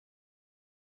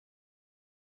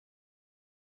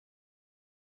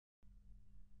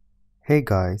Hey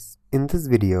guys, in this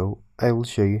video I will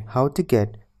show you how to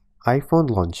get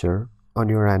iPhone launcher on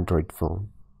your Android phone.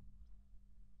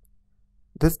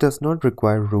 This does not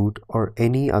require root or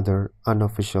any other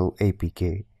unofficial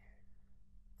APK.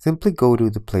 Simply go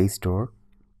to the Play Store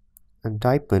and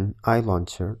type in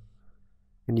iLauncher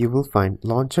and you will find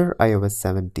Launcher iOS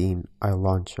 17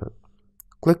 iLauncher.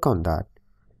 Click on that.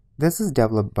 This is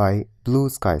developed by Blue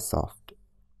Sky Soft.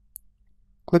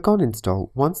 Click on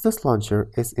Install. Once this launcher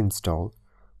is installed,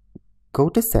 go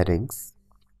to Settings,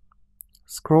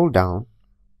 scroll down,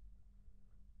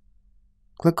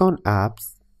 click on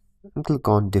Apps and click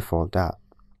on Default App.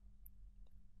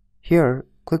 Here,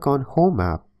 click on Home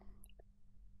App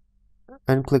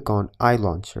and click on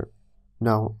iLauncher.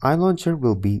 Now, iLauncher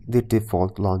will be the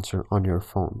default launcher on your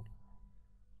phone.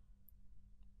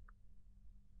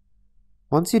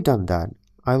 Once you've done that,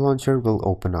 iLauncher will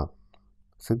open up.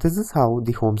 So this is how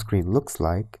the home screen looks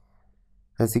like.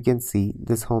 As you can see,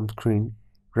 this home screen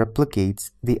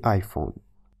replicates the iPhone.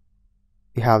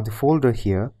 You have the folder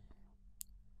here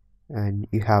and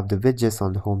you have the widgets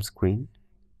on the home screen.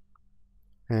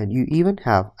 And you even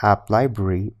have app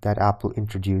library that Apple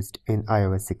introduced in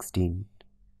iOS 16.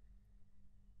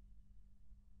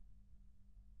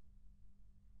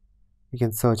 You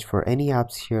can search for any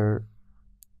apps here,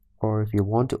 or if you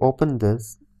want to open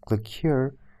this, click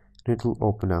here and it will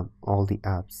open up all the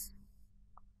apps.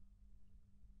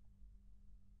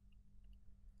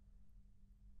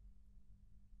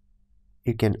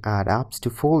 You can add apps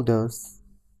to folders.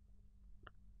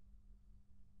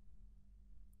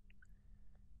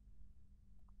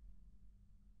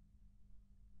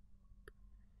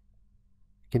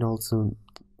 You can also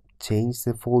change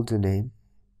the folder name.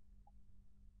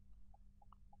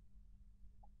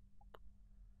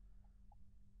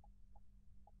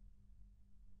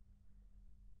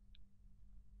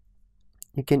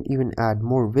 You can even add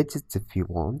more widgets if you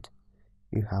want.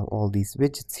 You have all these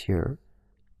widgets here.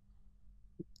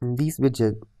 And these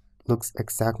widgets looks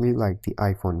exactly like the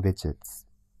iPhone widgets.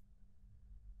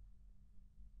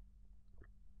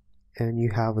 And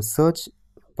you have a search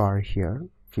bar here.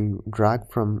 If you drag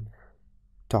from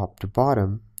top to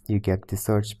bottom, you get the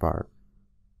search bar.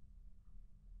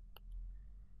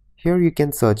 Here you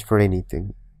can search for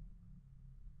anything.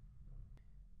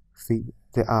 See,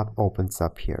 the app opens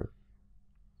up here.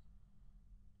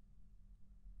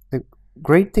 The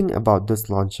great thing about this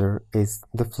launcher is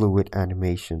the fluid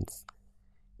animations.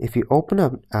 If you open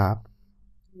up an app,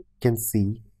 you can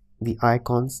see the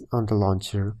icons on the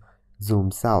launcher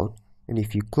zooms out, and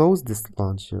if you close this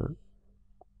launcher,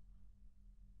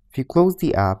 if you close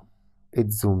the app, it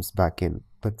zooms back in.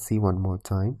 Let's see one more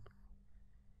time.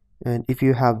 And if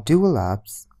you have dual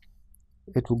apps,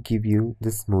 it will give you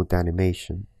the smooth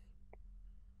animation.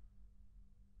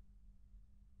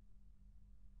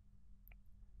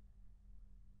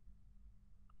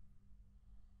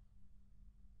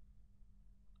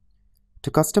 To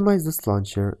customize this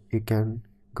launcher, you can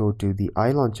go to the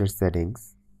iLauncher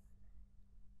settings.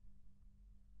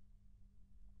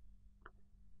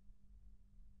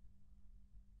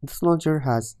 This launcher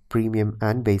has premium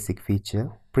and basic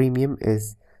feature. Premium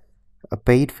is a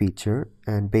paid feature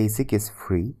and basic is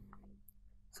free.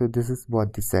 So this is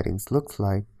what the settings looks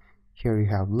like. Here you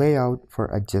have layout for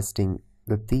adjusting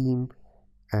the theme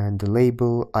and the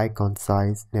label, icon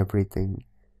size and everything.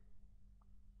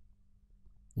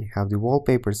 You have the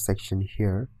wallpaper section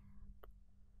here.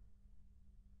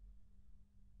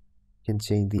 You can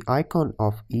change the icon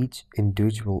of each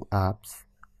individual apps.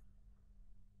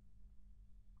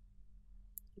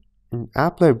 In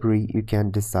app library, you can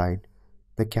decide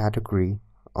the category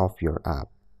of your app.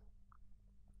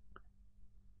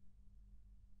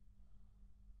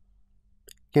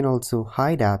 You can also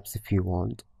hide apps if you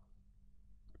want.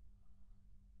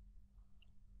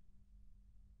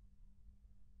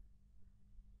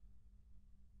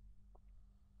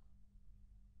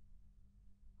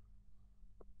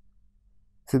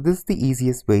 So this is the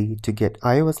easiest way to get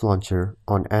iOS launcher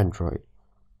on Android.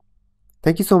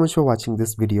 Thank you so much for watching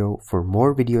this video. For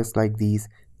more videos like these,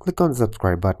 click on the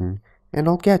subscribe button and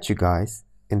I'll catch you guys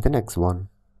in the next one.